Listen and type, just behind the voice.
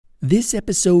This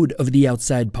episode of the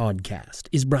Outside Podcast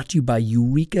is brought to you by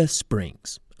Eureka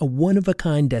Springs, a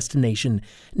one-of-a-kind destination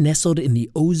nestled in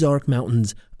the Ozark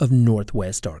Mountains of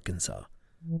northwest Arkansas.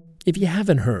 If you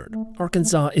haven't heard,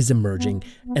 Arkansas is emerging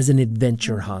as an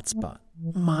adventure hotspot.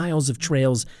 Miles of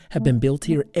trails have been built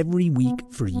here every week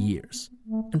for years.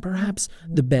 And perhaps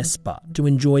the best spot to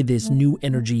enjoy this new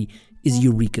energy is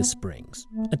Eureka Springs,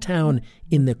 a town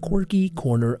in the quirky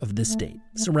corner of the state,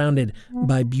 surrounded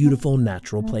by beautiful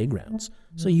natural playgrounds.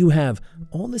 So you have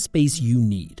all the space you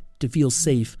need to feel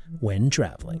safe when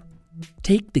traveling.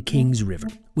 Take the Kings River,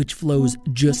 which flows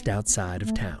just outside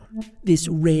of town. This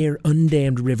rare,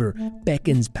 undammed river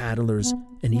beckons paddlers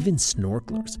and even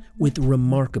snorkelers with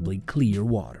remarkably clear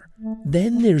water.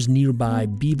 Then there's nearby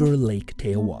Beaver Lake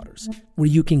tailwaters, where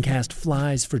you can cast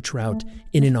flies for trout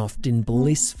in an often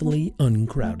blissfully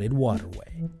uncrowded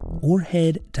waterway. Or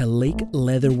head to Lake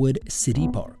Leatherwood City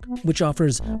Park, which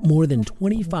offers more than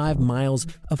 25 miles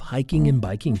of hiking and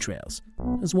biking trails,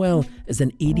 as well as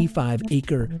an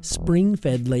 85-acre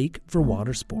spring-fed lake for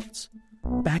water sports.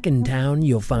 Back in town,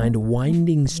 you'll find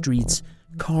winding streets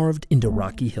carved into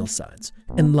rocky hillsides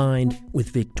and lined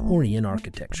with Victorian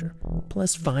architecture,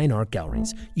 plus fine art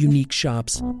galleries, unique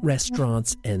shops,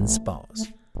 restaurants, and spas.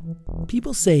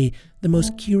 People say the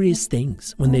most curious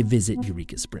things when they visit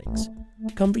Eureka Springs.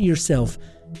 Come for yourself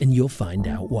and you'll find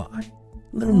out why.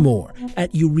 Learn more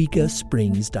at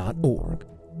eurekasprings.org.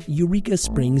 Eureka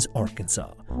Springs,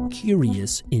 Arkansas.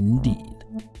 Curious indeed.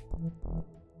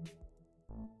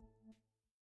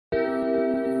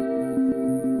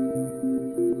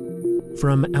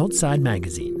 From Outside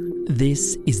Magazine,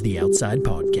 this is the Outside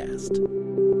Podcast.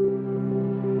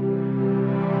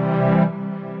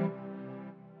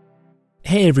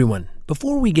 Hey everyone,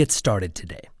 before we get started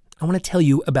today, I want to tell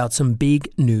you about some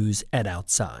big news at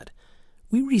Outside.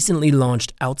 We recently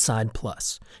launched Outside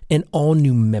Plus, an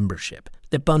all-new membership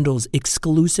that bundles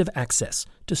exclusive access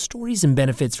to stories and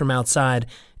benefits from Outside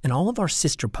and all of our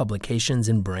sister publications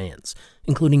and brands,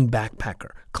 including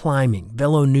Backpacker, Climbing,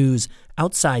 Velo News,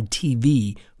 Outside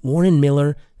TV, Warren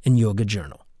Miller, and Yoga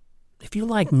Journal. If you're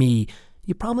like me,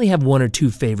 you probably have one or two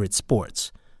favorite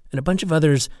sports, and a bunch of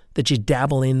others that you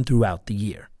dabble in throughout the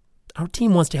year. Our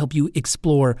team wants to help you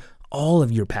explore all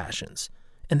of your passions,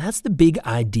 and that's the big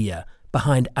idea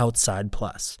behind Outside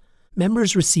Plus.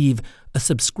 Members receive a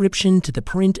subscription to the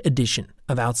print edition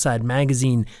of Outside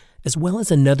Magazine, as well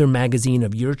as another magazine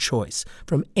of your choice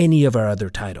from any of our other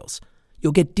titles.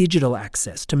 You'll get digital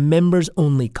access to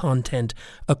members-only content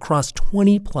across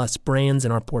 20-plus brands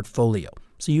in our portfolio,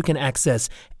 so you can access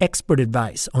expert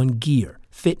advice on gear,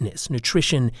 fitness,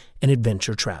 nutrition, and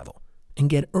adventure travel, and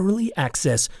get early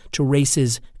access to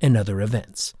races and other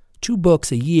events. 2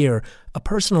 books a year, a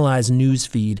personalized news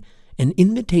feed, and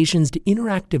invitations to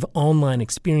interactive online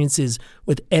experiences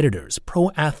with editors,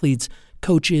 pro athletes,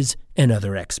 coaches, and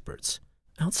other experts.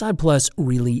 Outside Plus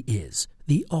really is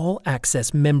the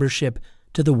all-access membership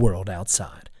to the world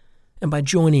outside. And by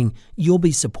joining, you'll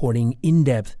be supporting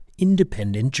in-depth,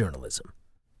 independent journalism.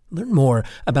 Learn more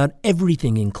about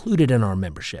everything included in our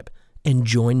membership and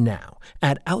join now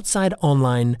at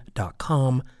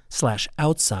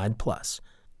outsideonline.com/outsideplus.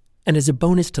 And as a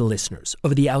bonus to listeners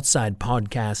of the Outside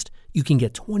Podcast, you can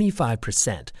get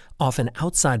 25% off an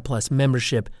Outside Plus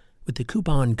membership with the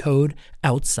coupon code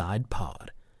OUTSIDEPOD.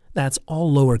 That's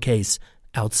all lowercase,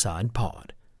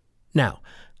 OUTSIDEPOD. Now,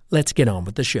 let's get on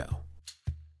with the show.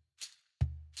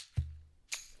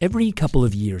 Every couple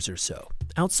of years or so,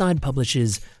 Outside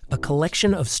publishes a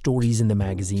collection of stories in the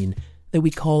magazine that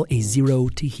we call a Zero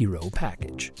to Hero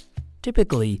package.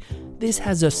 Typically, this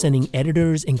has us sending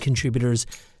editors and contributors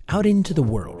out into the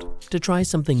world to try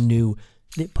something new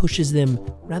that pushes them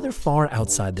rather far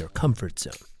outside their comfort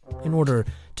zone in order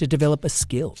to develop a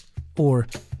skill or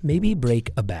maybe break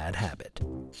a bad habit.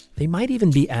 They might even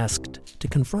be asked to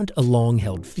confront a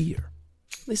long-held fear.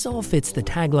 This all fits the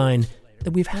tagline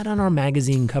that we've had on our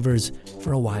magazine covers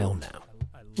for a while now: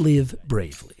 Live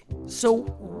Bravely. So,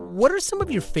 what are some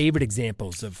of your favorite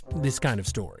examples of this kind of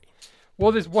story?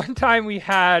 Well, this one time we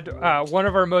had one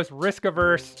of our most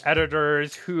risk-averse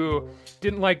editors who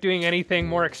didn't like doing anything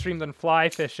more extreme than fly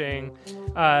fishing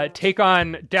take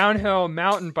on downhill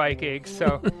mountain biking.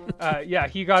 So,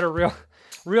 he got a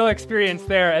real experience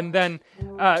there. And then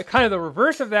kind of the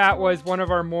reverse of that was one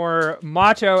of our more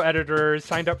macho editors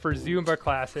signed up for Zumba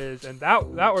classes, and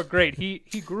that were great. He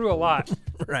grew a lot.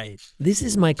 Right. This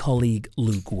is my colleague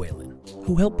Luke Whalen,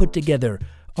 who helped put together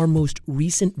our most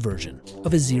recent version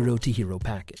of a Zero to Hero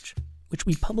package, which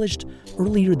we published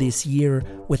earlier this year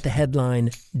with the headline,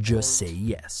 Just Say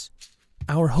Yes.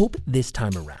 Our hope this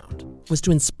time around was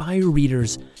to inspire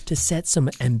readers to set some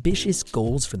ambitious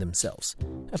goals for themselves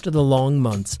after the long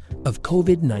months of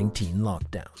COVID-19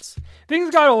 lockdowns.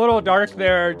 Things got a little dark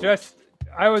there.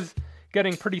 I was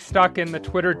getting pretty stuck in the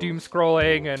Twitter doom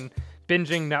scrolling and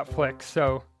binging Netflix,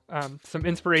 so some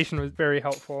inspiration was very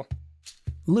helpful.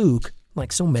 Luke,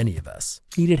 like so many of us,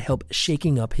 needed help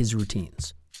shaking up his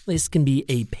routines. This can be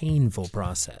a painful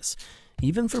process,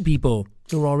 even for people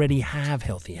who already have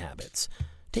healthy habits.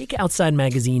 Take Outside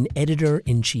Magazine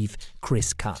editor-in-chief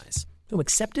Chris Keyes, who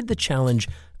accepted the challenge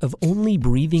of only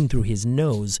breathing through his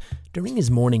nose during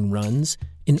his morning runs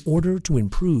in order to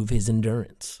improve his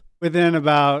endurance. Within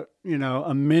about,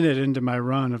 a minute into my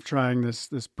run of trying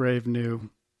this brave new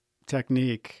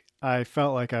technique, I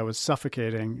felt like I was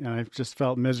suffocating, and I just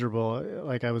felt miserable,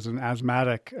 like I was an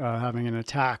asthmatic having an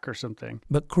attack or something.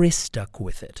 But Chris stuck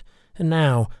with it, and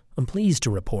now I'm pleased to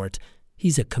report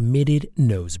he's a committed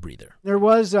nose breather. There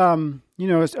was,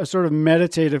 a sort of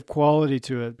meditative quality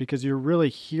to it because you're really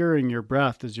hearing your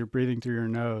breath as you're breathing through your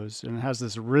nose, and it has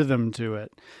this rhythm to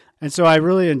it. And so I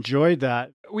really enjoyed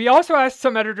that. We also asked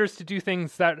some editors to do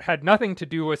things that had nothing to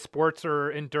do with sports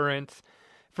or endurance.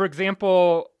 For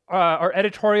example, our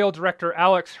editorial director,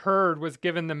 Alex Hurd, was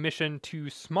given the mission to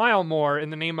smile more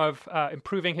in the name of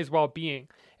improving his well-being.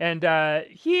 And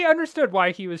he understood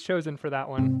why he was chosen for that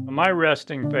one. My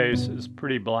resting face is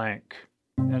pretty blank.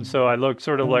 And so I look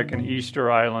sort of like an Easter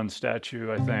Island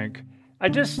statue, I think. I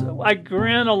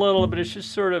grin a little, but it's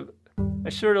just I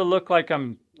sort of look like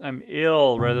I'm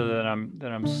ill rather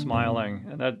than I'm smiling.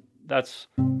 And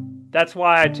that's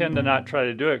why I tend to not try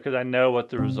to do it, because I know what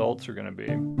the results are going to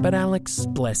be. But Alex,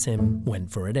 bless him, went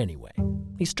for it anyway.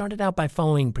 He started out by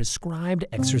following prescribed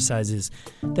exercises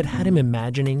that had him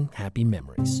imagining happy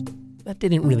memories. That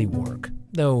didn't really work,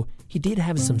 though he did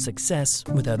have some success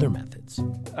with other methods.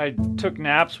 I took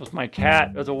naps with my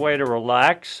cat as a way to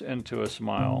relax into a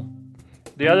smile.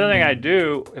 The other thing I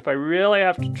do, if I really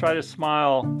have to try to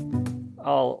smile,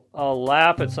 I'll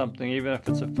laugh at something, even if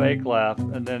it's a fake laugh,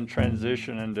 and then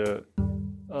transition into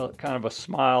kind of a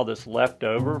smile that's left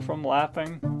over from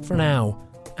laughing. For now,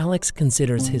 Alex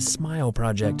considers his smile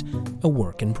project a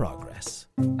work in progress.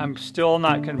 I'm still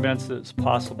not convinced that it's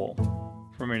possible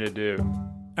for me to do.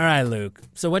 All right, Luke.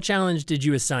 So what challenge did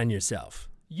you assign yourself?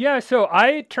 Yeah, so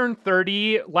I turned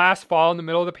 30 last fall in the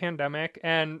middle of the pandemic,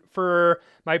 and for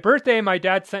my birthday, my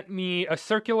dad sent me a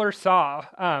circular saw,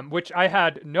 which I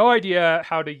had no idea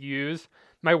how to use.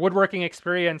 My woodworking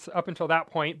experience up until that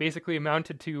point basically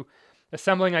amounted to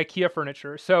assembling IKEA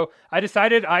furniture. So I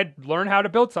decided I'd learn how to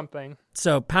build something.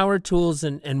 So power tools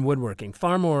and woodworking,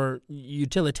 far more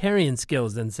utilitarian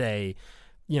skills than, say,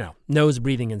 nose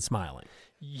breathing and smiling.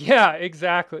 Yeah,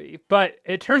 exactly. But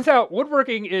it turns out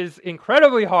woodworking is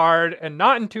incredibly hard and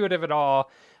not intuitive at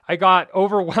all. I got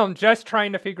overwhelmed just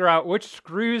trying to figure out which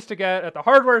screws to get at the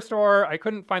hardware store. I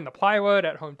couldn't find the plywood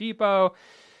at Home Depot.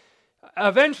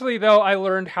 Eventually, though, I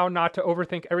learned how not to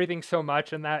overthink everything so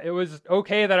much, and that it was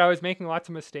okay that I was making lots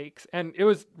of mistakes. And it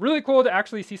was really cool to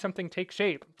actually see something take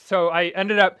shape. So I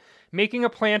ended up making a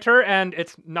planter, and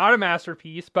it's not a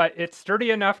masterpiece, but it's sturdy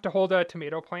enough to hold a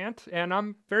tomato plant, and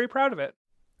I'm very proud of it.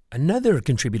 Another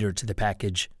contributor to the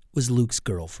package was Luke's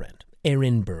girlfriend,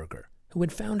 Erin Berger, who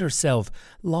had found herself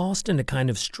lost in a kind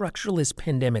of structuralist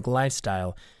pandemic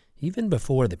lifestyle even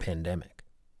before the pandemic.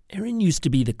 Erin used to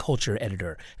be the culture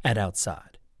editor at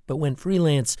Outside, but went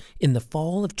freelance in the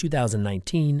fall of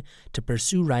 2019 to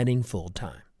pursue writing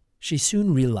full-time. She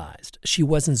soon realized she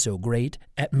wasn't so great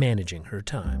at managing her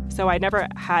time. So I never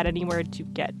had anywhere to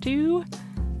get to,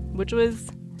 which was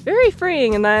very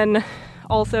freeing. And then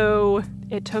also,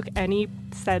 it took any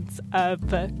sense of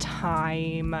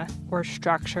time or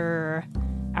structure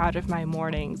out of my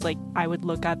mornings. Like, I would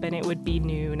look up and it would be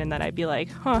noon, and then I'd be like,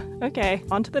 okay,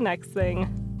 on to the next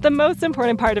thing. The most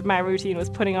important part of my routine was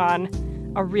putting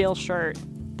on a real shirt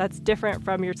that's different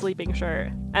from your sleeping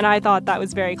shirt. And I thought that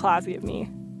was very classy of me.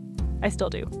 I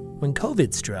still do. When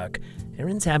COVID struck,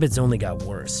 Erin's habits only got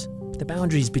worse. The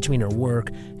boundaries between her work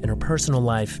and her personal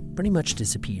life pretty much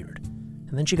disappeared.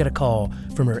 And then she got a call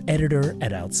from her editor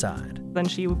at Outside. Then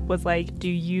she was like, do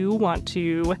you want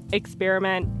to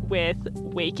experiment with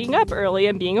waking up early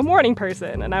and being a morning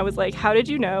person? And I was like, how did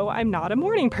you know I'm not a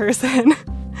morning person?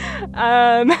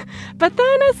 But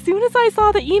then as soon as I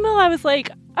saw the email, I was like,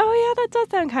 oh yeah, that does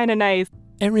sound kind of nice.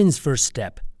 Erin's first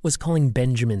step was calling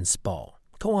Benjamin Spall,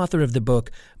 co-author of the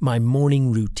book My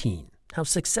Morning Routine, How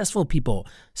Successful People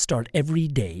Start Every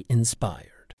Day Inspired.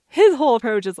 His whole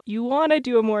approach is you want to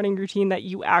do a morning routine that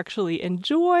you actually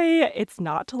enjoy. It's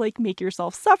not to make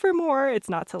yourself suffer more. It's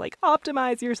not to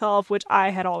optimize yourself, which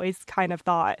I had always kind of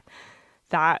thought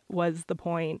that was the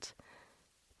point.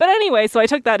 But anyway, so I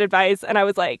took that advice and I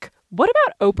was like, what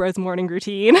about Oprah's morning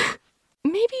routine?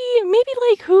 maybe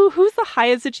like who's the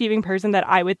highest achieving person that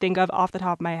I would think of off the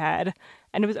top of my head?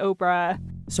 And it was Oprah.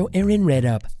 So Erin read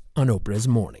up on Oprah's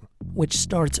morning, which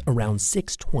starts around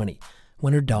 6:20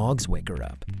 when her dogs wake her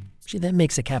up. She then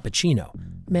makes a cappuccino,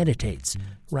 meditates,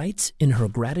 writes in her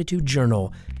gratitude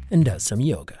journal, and does some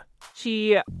yoga.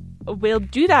 She will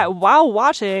do that while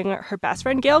watching her best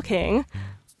friend Gayle King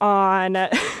on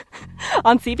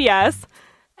CBS.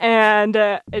 And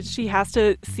she has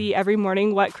to see every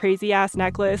morning what crazy-ass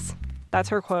necklace, that's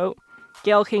her quote,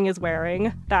 Gayle King is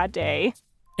wearing that day.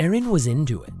 Erin was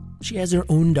into it. She has her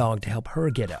own dog to help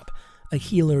her get up, a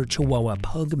healer Chihuahua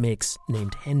pug mix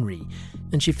named Henry,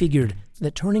 and she figured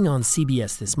that turning on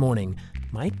CBS this morning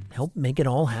might help make it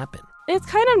all happen. It's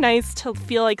kind of nice to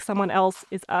feel like someone else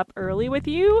is up early with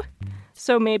you,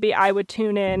 so maybe I would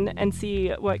tune in and see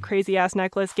what crazy-ass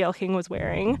necklace Gayle King was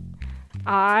wearing.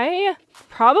 I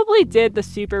probably did the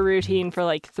super routine for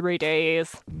like 3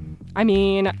 days. I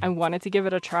mean, I wanted to give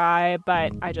it a try,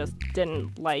 but I just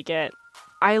didn't like it.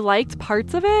 I liked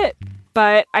parts of it,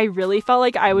 but I really felt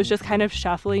like I was just kind of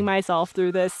shuffling myself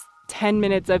through this 10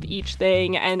 minutes of each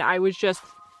thing, and I was just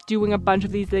doing a bunch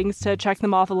of these things to check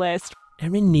them off a list.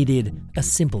 Erin needed a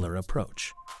simpler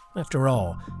approach. After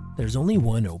all, there's only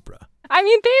one Oprah. I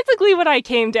mean, basically what I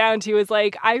came down to is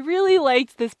like, I really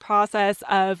liked this process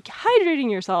of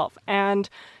hydrating yourself and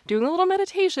doing a little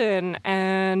meditation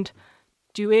and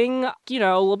doing, a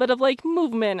little bit of like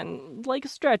movement and like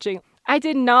stretching. I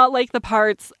did not like the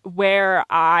parts where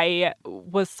I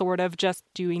was sort of just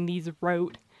doing these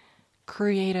rote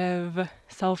creative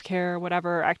self-care,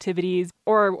 whatever activities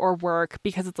or work,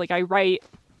 because it's like I write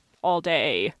all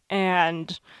day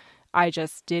and I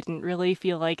just didn't really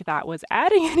feel like that was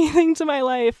adding anything to my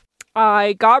life.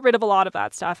 I got rid of a lot of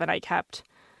that stuff and I'd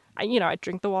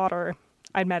drink the water,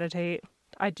 I'd meditate,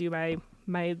 I'd do my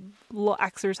little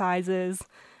exercises,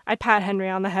 I'd pat Henry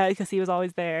on the head because he was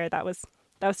always there. That was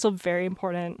still very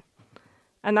important.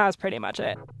 And that was pretty much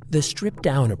it. The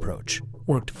stripped-down approach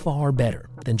worked far better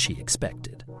than she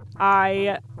expected.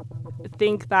 I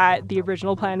think that the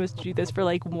original plan was to do this for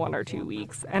like 1 or 2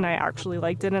 weeks, and I actually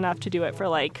liked it enough to do it for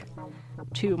like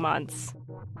 2 months.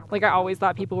 Like, I always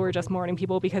thought people were just morning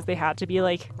people because they had to be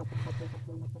like,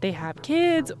 they have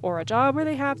kids or a job where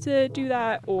they have to do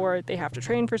that, or they have to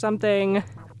train for something.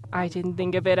 I didn't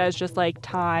think of it as just like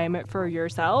time for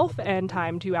yourself and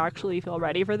time to actually feel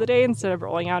ready for the day instead of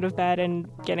rolling out of bed and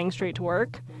getting straight to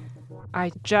work.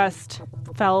 I just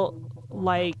felt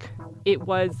like it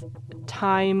was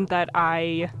time that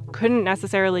I couldn't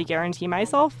necessarily guarantee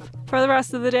myself for the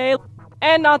rest of the day.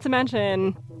 And not to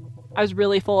mention, I was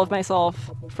really full of myself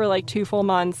for like 2 full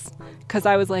months because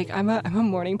I was like, I'm a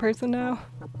morning person now.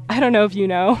 I don't know if you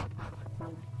know,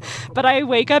 but I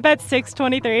wake up at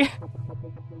 6:23.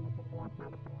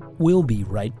 We'll be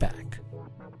right back.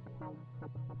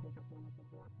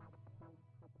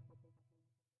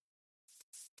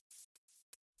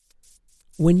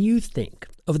 When you think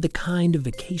of the kind of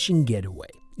vacation getaway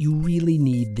you really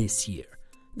need this year,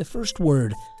 the first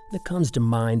word that comes to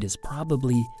mind is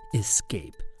probably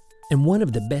escape. And one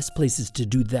of the best places to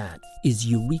do that is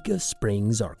Eureka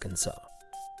Springs, Arkansas.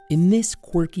 In this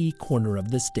quirky corner of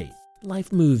the state,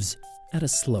 life moves at a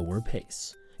slower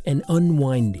pace, and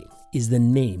unwinding is the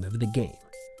name of the game.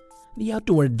 The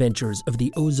outdoor adventures of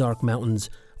the Ozark Mountains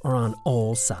are on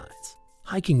all sides.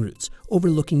 Hiking routes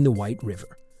overlooking the White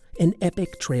River, an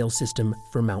epic trail system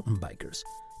for mountain bikers,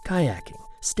 kayaking,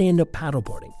 stand-up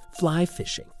paddleboarding, fly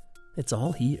fishing. It's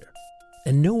all here.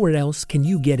 And nowhere else can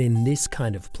you get in this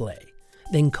kind of play,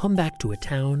 then come back to a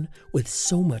town with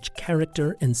so much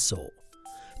character and soul.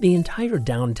 The entire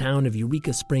downtown of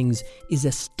Eureka Springs is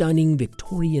a stunning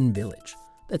Victorian village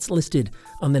that's listed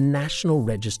on the National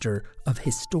Register of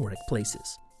Historic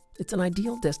Places. It's an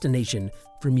ideal destination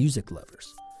for music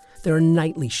lovers. There are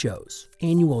nightly shows,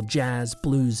 annual jazz,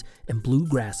 blues, and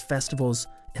bluegrass festivals,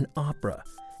 an opera,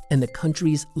 and the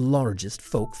country's largest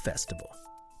folk festival.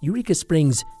 Eureka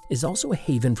Springs is also a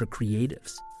haven for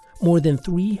creatives. More than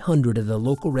 300 of the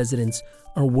local residents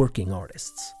are working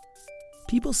artists.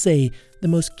 People say the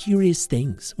most curious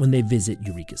things when they visit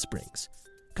Eureka Springs.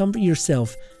 Come for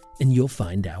yourself and you'll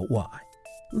find out why.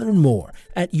 Learn more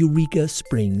at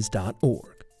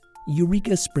eurekasprings.org.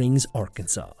 Eureka Springs,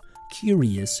 Arkansas.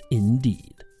 Curious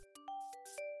indeed.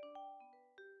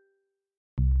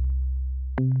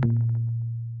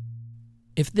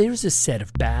 If there's a set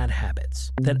of bad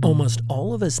habits that almost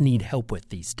all of us need help with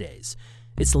these days,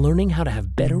 it's learning how to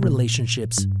have better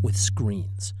relationships with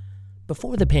screens.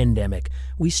 Before the pandemic,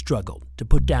 we struggled to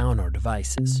put down our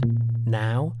devices.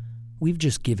 Now, we've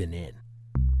just given in.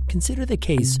 Consider the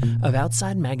case of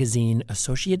Outside Magazine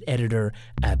Associate Editor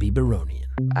Abby Baronian.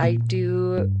 I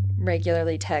do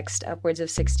regularly text upwards of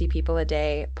 60 people a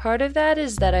day. Part of that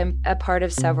is that I'm a part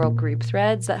of several group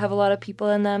threads that have a lot of people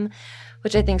in them,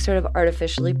 which I think sort of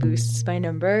artificially boosts my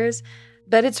numbers.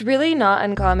 But it's really not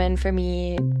uncommon for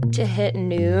me to hit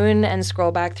noon and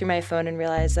scroll back through my phone and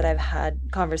realize that I've had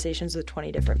conversations with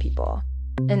 20 different people.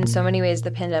 In so many ways,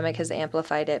 the pandemic has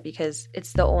amplified it because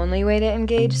it's the only way to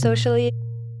engage socially.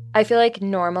 I feel like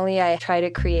normally I try to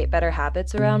create better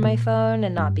habits around my phone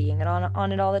and not being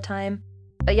on it all the time.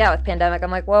 But yeah, with pandemic,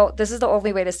 I'm like, well, this is the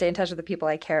only way to stay in touch with the people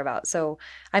I care about, so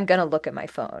I'm going to look at my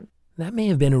phone. That may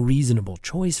have been a reasonable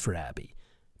choice for Abby,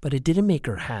 but it didn't make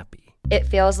her happy. It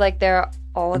feels like there are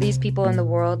all of these people in the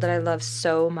world that I love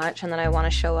so much and that I want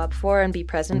to show up for and be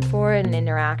present for and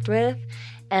interact with,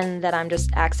 and that I'm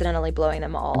just accidentally blowing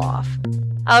them all off.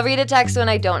 I'll read a text when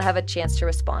I don't have a chance to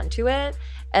respond to it,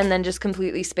 and then just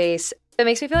completely space. It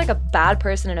makes me feel like a bad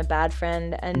person and a bad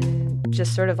friend and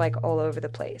just sort of like all over the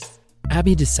place.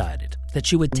 Abby decided that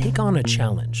she would take on a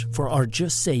challenge for our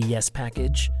Just Say Yes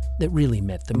package that really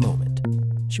met the moment.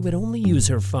 She would only use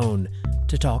her phone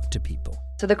to talk to people.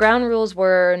 So the ground rules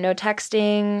were no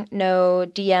texting, no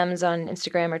DMs on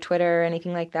Instagram or Twitter or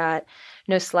anything like that,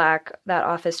 no Slack, that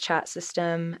office chat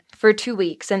system, for 2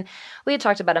 weeks. And we had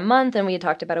talked about a month and we had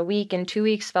talked about a week, and 2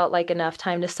 weeks felt like enough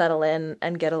time to settle in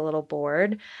and get a little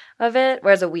bored of it.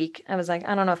 Whereas a week, I was like,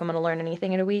 I don't know if I'm going to learn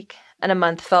anything in a week. And a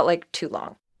month felt like too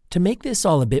long. To make this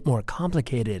all a bit more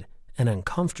complicated and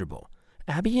uncomfortable,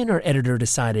 Abby and her editor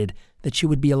decided that she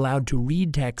would be allowed to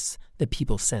read texts that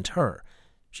people sent her.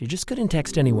 She just couldn't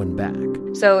text anyone back.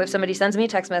 So if somebody sends me a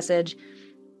text message,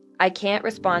 I can't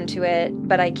respond to it,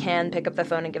 but I can pick up the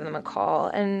phone and give them a call,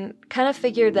 and kind of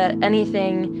figured that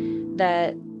anything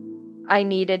that I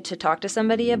needed to talk to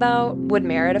somebody about would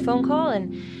merit a phone call.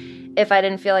 And if I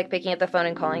didn't feel like picking up the phone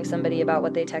and calling somebody about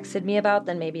what they texted me about,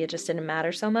 then maybe it just didn't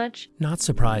matter so much. Not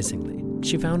surprisingly,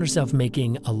 she found herself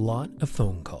making a lot of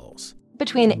phone calls.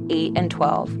 Between 8 and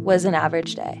 12 was an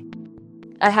average day.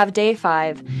 I have day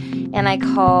 5, and I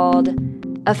called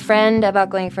a friend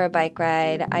about going for a bike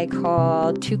ride. I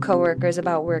called 2 coworkers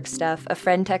about work stuff. A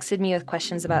friend texted me with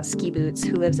questions about ski boots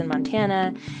who lives in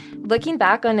Montana. Looking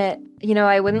back on it,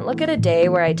 I wouldn't look at a day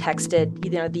where I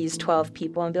texted, these 12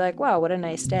 people and be like, wow, what a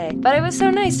nice day. But it was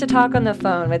so nice to talk on the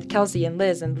phone with Kelsey and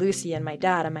Liz and Lucy and my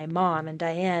dad and my mom and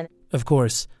Diane. Of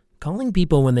course, calling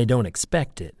people when they don't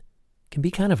expect it can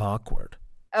be kind of awkward.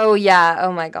 Oh, yeah.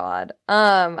 Oh, my God.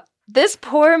 This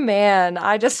poor man,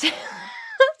 I just... and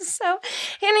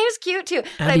he was cute too.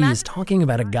 Abby is talking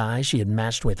about a guy she had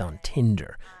matched with on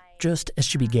Tinder just as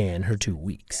she began her 2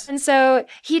 weeks. And so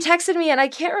he texted me, and I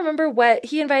can't remember what,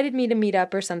 he invited me to meet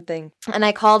up or something. And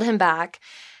I called him back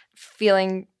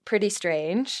feeling pretty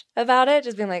strange about it,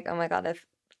 just being like, oh my God, if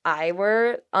I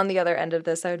were on the other end of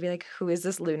this, I would be like, who is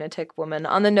this lunatic woman?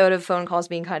 On the note of phone calls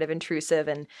being kind of intrusive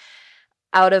and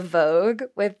out of vogue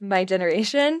with my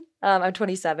generation. I'm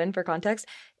 27 for context.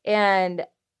 And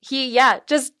he,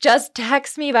 just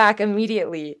texts me back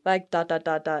immediately, like, ...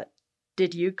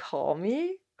 Did you call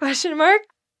me? ?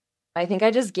 I think I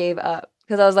just gave up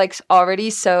because I was like already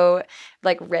so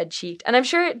like red-cheeked. And I'm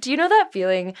sure, do you know that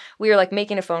feeling where you're like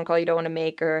making a phone call you don't want to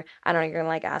make, or I don't know, you're going to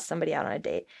like ask somebody out on a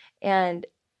date and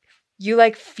you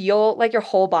like feel like your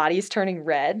whole body's turning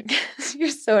red because you're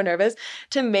so nervous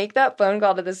to make that phone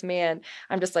call to this man.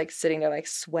 I'm just like sitting there like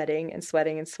sweating and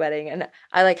sweating and sweating. And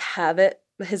I like have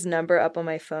his number up on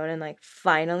my phone and like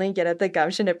finally get at the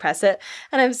gumption to press it.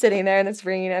 And I'm sitting there and it's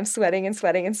ringing and I'm sweating and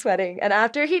sweating and sweating. And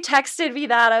after he texted me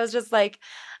that, I was just like,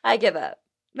 I give up.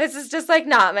 This is just like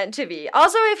not meant to be.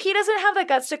 Also, if he doesn't have the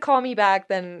guts to call me back,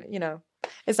 then,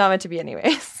 it's not meant to be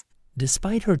anyways.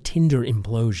 Despite her Tinder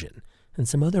implosion and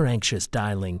some other anxious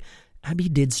dialing, Abby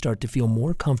did start to feel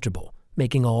more comfortable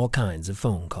making all kinds of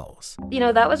phone calls.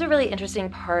 That was a really interesting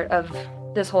part of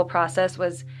this whole process,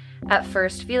 was at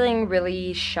first feeling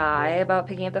really shy about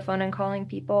picking up the phone and calling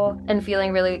people and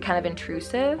feeling really kind of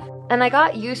intrusive. And I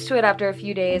got used to it after a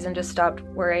few days and just stopped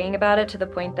worrying about it, to the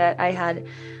point that I had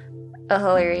a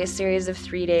hilarious series of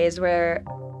 3 days where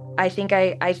I think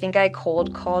I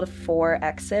cold called 4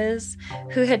 exes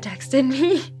who had texted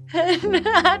me and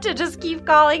had to just keep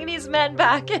calling these men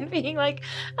back and being like,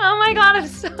 oh my God, I'm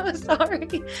so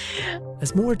sorry.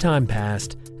 As more time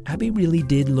passed, Abby really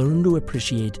did learn to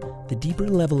appreciate the deeper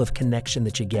level of connection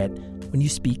that you get when you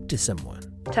speak to someone.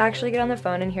 To actually get on the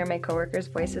phone and hear my coworkers'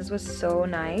 voices was so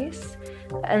nice.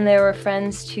 And there were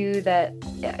friends too that,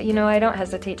 you know, I don't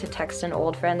hesitate to text an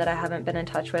old friend that I haven't been in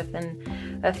touch with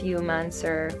in a few months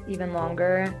or even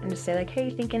longer and just say like, hey,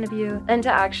 thinking of you. And to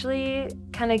actually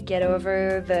kind of get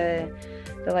over the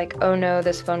like, oh no,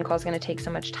 this phone call is going to take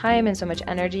so much time and so much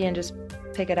energy, and just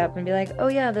pick it up and be like, oh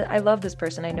yeah, I love this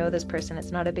person, I know this person,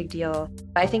 it's not a big deal.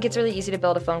 I think it's really easy to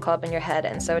build a phone call up in your head,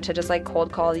 and so to just like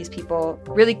cold call these people,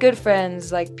 really good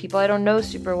friends, like people I don't know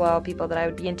super well, people that I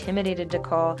would be intimidated to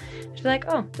call, just be like,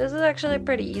 oh, this is actually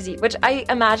pretty easy, which I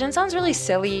imagine sounds really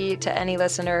silly to any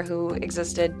listener who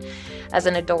existed as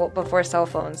an adult before cell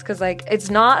phones, because like it's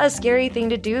not a scary thing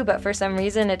to do, but for some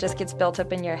reason it just gets built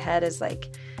up in your head as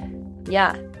like,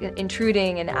 yeah,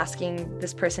 intruding and asking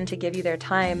this person to give you their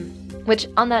time, which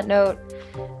on that note,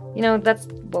 you know, that's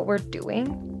what we're doing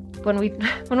when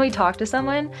we talk to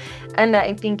someone. And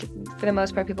I think for the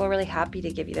most part, people are really happy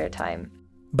to give you their time.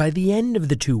 By the end of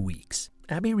the 2 weeks,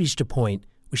 Abby reached a point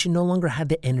where she no longer had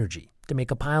the energy to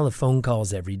make a pile of phone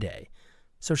calls every day.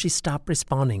 So she stopped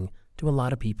responding to a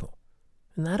lot of people.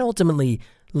 And that ultimately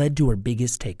led to her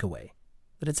biggest takeaway,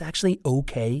 that it's actually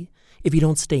okay if you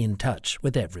don't stay in touch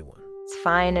with everyone. It's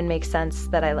fine and makes sense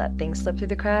that I let things slip through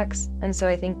the cracks. And so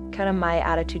I think kind of my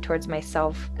attitude towards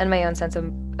myself and my own sense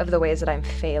of the ways that I'm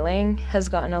failing has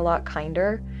gotten a lot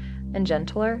kinder and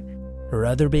gentler. Her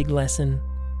other big lesson,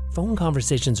 phone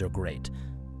conversations are great,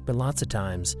 but lots of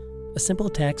times, a simple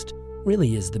text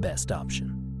really is the best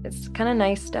option. It's kind of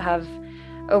nice to have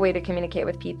a way to communicate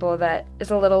with people that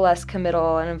is a little less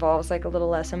committal and involves like a little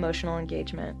less emotional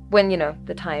engagement when, you know,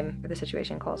 the time or the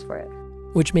situation calls for it.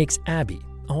 Which makes Abby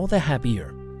all the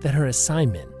happier that her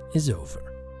assignment is over.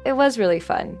 It was really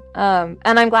fun, and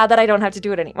I'm glad that I don't have to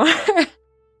do it anymore.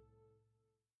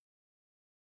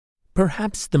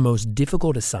 Perhaps the most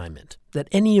difficult assignment that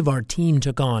any of our team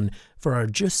took on for our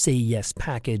Just Say Yes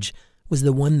package was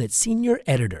the one that senior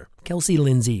editor Kelsey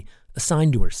Lindsay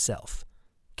assigned to herself.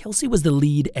 Kelsey was the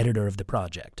lead editor of the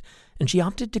project, and she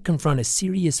opted to confront a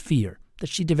serious fear that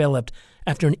she developed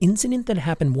after an incident that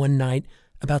happened one night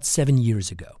about 7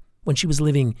 years ago, when she was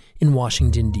living in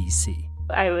Washington, D.C.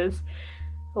 I was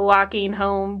walking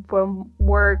home from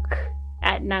work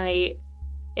at night,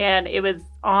 and it was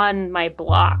on my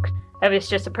block. I was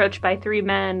just approached by 3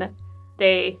 men.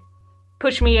 They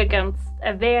pushed me against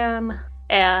a van,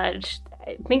 and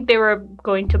I think they were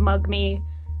going to mug me,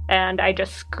 and I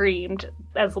just screamed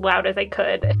as loud as I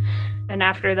could. And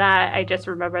after that, I just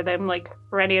remember them like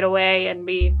running away and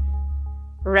me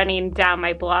running down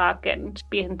my block and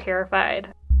being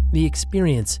terrified. The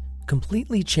experience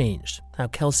completely changed how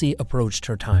Kelsey approached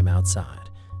her time outside,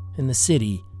 in the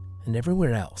city and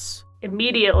everywhere else.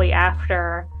 Immediately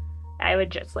after, I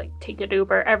would just like take an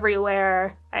Uber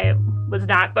everywhere. I was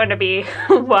not going to be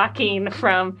walking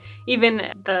from even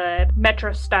the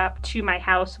metro stop to my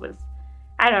house was,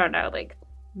 I don't know, like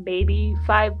maybe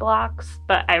 5 blocks,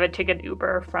 but I would take an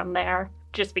Uber from there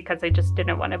just because I just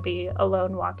didn't want to be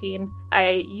alone walking.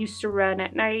 I used to run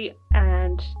at night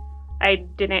and I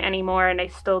didn't anymore, and I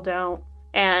still don't.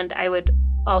 And I would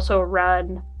also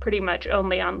run pretty much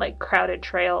only on like crowded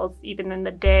trails, even in the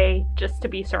day, just to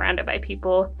be surrounded by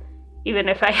people. Even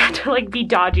if I had to like be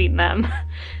dodging them,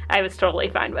 I was totally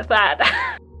fine with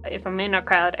that. If I'm in a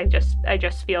crowd, I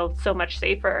just feel so much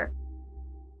safer.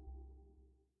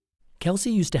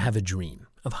 Kelsey used to have a dream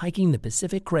of hiking the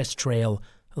Pacific Crest Trail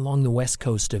along the west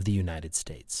coast of the United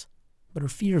States. But her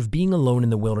fear of being alone in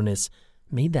the wilderness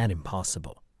made that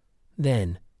impossible.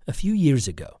 Then, a few years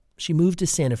ago, she moved to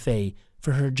Santa Fe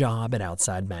for her job at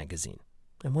Outside Magazine,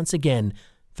 and once again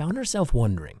found herself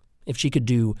wondering if she could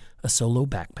do a solo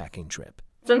backpacking trip.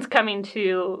 Since coming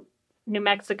to New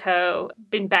Mexico,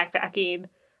 been backpacking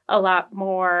a lot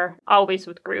more, always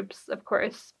with groups, of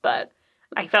course, but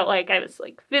I felt like I was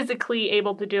like physically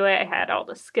able to do it. I had all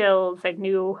the skills. I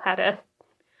knew how to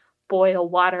boil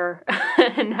water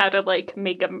and how to like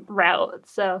make a route.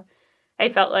 So I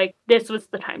felt like this was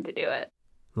the time to do it.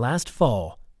 Last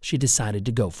fall, she decided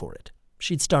to go for it.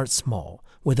 She'd start small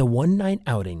with a one-night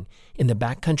outing in the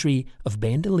backcountry of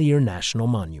Bandelier National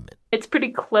Monument. It's pretty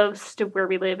close to where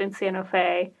we live in Santa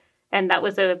Fe, and that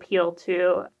was an appeal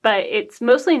too. But it's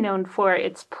mostly known for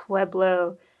its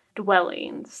Pueblo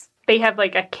dwellings. They have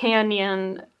like a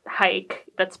canyon hike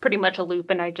that's pretty much a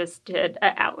loop, and I just did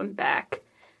an out and back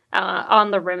on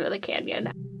the rim of the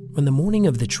canyon. When the morning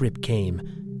of the trip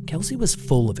came, Kelsey was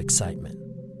full of excitement,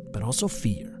 but also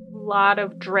fear. A lot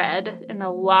of dread and a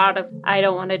lot of, I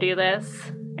don't want to do this.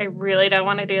 I really don't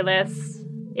want to do this.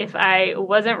 If I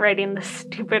wasn't writing this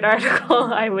stupid article,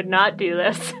 I would not do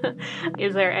this.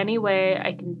 Is there any way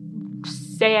I can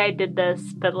say I did this,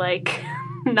 but like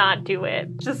not do it.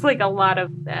 Just like a lot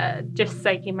of just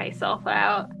psyching myself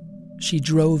out. She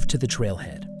drove to the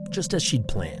trailhead, just as she'd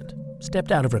planned,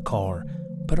 stepped out of her car,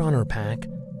 put on her pack,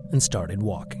 and started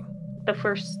walking. The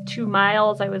first 2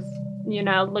 miles, I was,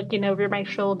 looking over my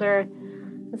shoulder,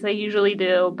 as I usually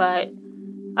do, but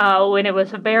when it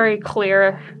was very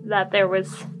clear that there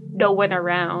was no one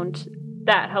around,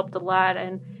 that helped a lot.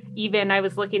 And even I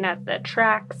was looking at the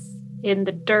tracks in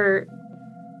the dirt.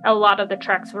 A lot of the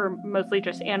tracks were mostly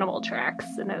just animal tracks,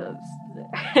 and it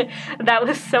was that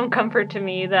was some comfort to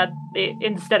me that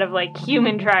instead of like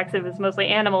human tracks, it was mostly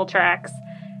animal tracks.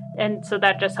 And so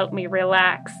that just helped me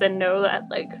relax and know that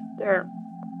like there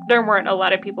weren't a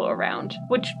lot of people around,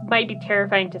 which might be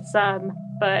terrifying to some,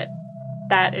 but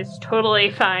that is totally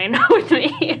fine with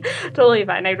me. Totally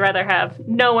fine. I'd rather have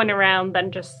no one around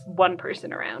than just one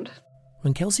person around.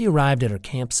 When Kelsey arrived at her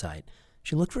campsite,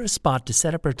 she looked for a spot to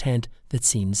set up her tent that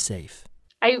seemed safe.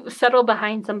 I settled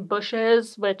behind some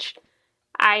bushes, which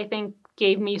I think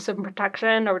gave me some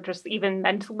protection, or just even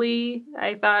mentally,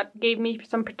 I thought gave me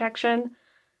some protection.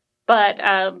 But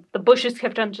the bushes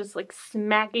kept on just like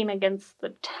smacking against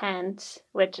the tent,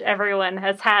 which everyone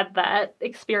has had that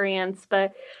experience.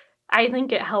 But I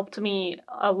think it helped me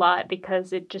a lot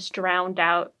because it just drowned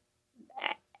out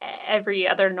every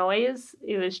other noise.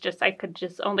 It was just, I could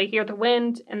just only hear the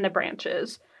wind and the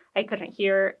branches. I couldn't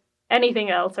hear anything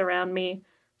else around me.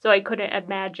 So I couldn't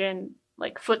imagine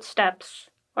like footsteps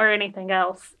or anything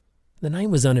else. The night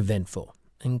was uneventful,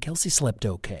 and Kelsey slept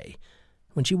okay.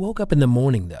 When she woke up in the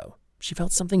morning, though, she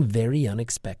felt something very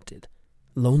unexpected.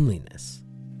 Loneliness.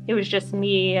 It was just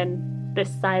me and this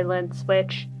silence,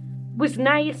 which was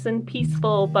nice and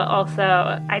peaceful, but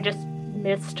also I just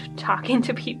missed talking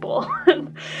to people.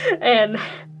 And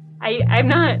I'm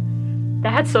not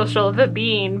that social of a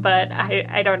being, but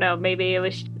I don't know, maybe it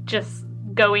was just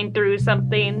going through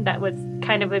something that was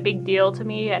kind of a big deal to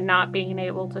me and not being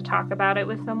able to talk about it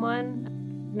with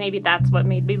someone. Maybe that's what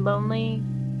made me lonely.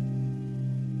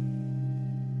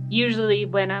 Usually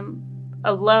when I'm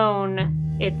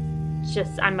alone, it's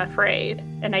just I'm afraid,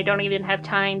 and I don't even have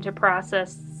time to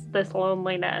process this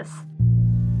loneliness.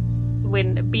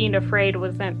 When being afraid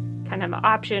wasn't kind of an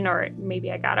option, or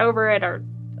maybe I got over it, or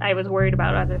I was worried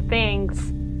about other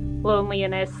things,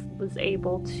 loneliness was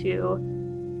able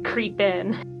to creep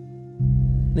in.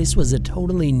 This was a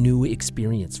totally new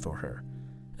experience for her.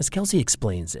 As Kelsey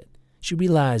explains it, she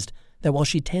realized that while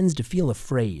she tends to feel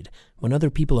afraid when other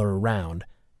people are around,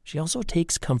 she also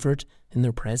takes comfort in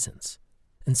their presence.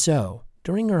 And so,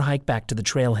 during her hike back to the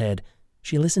trailhead,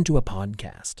 she listened to a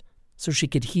podcast so she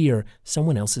could hear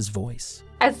someone else's voice.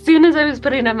 As soon as I was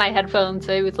putting on my headphones,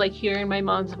 I was like hearing my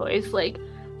mom's voice, like,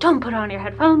 don't put on your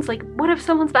headphones. Like, what if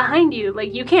someone's behind you?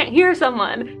 Like, you can't hear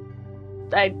someone.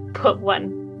 I put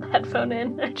one headphone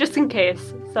in just in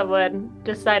case someone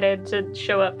decided to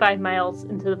show up 5 miles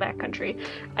into the backcountry.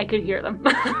 I could hear them.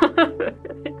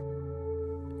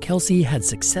 Kelsey had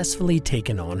successfully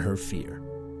taken on her fear,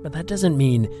 but that doesn't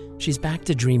mean she's back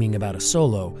to dreaming about a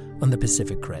solo on the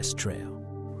Pacific Crest Trail.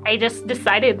 I just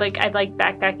decided like I like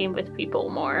backpacking with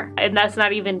people more. And that's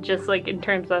not even just like in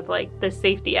terms of like the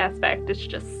safety aspect. It's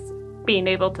just being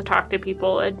able to talk to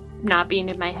people and not being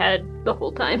in my head the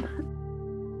whole time.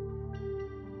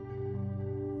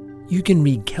 You can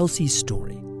read Kelsey's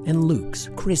story and Luke's,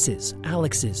 Chris's,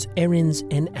 Alex's, Erin's,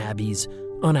 and Abby's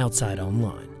on Outside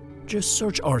Online. Just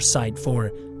search our site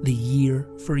for The Year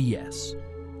for Yes.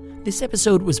 This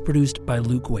episode was produced by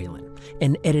Luke Whalen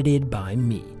and edited by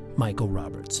me, Michael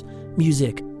Roberts.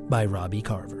 Music by Robbie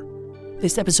Carver.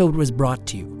 This episode was brought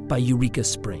to you by Eureka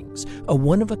Springs, a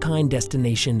one-of-a-kind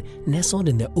destination nestled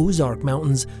in the Ozark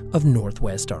Mountains of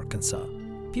Northwest Arkansas.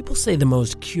 People say the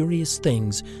most curious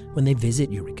things when they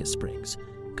visit Eureka Springs.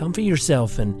 Come for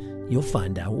yourself and you'll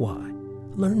find out why.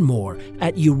 Learn more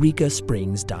at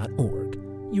eurekasprings.org.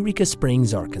 Eureka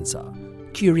Springs, Arkansas.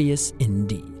 Curious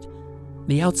indeed.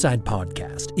 The Outside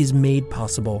Podcast is made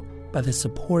possible by the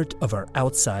support of our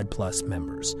Outside Plus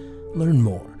members. Learn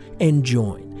more and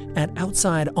join at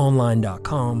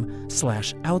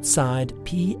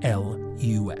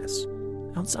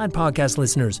outsideonline.com/OutsidePLUS. Outside Podcast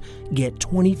listeners get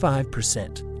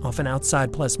 25% off an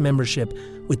Outside Plus membership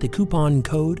with the coupon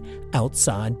code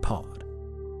OutsidePod.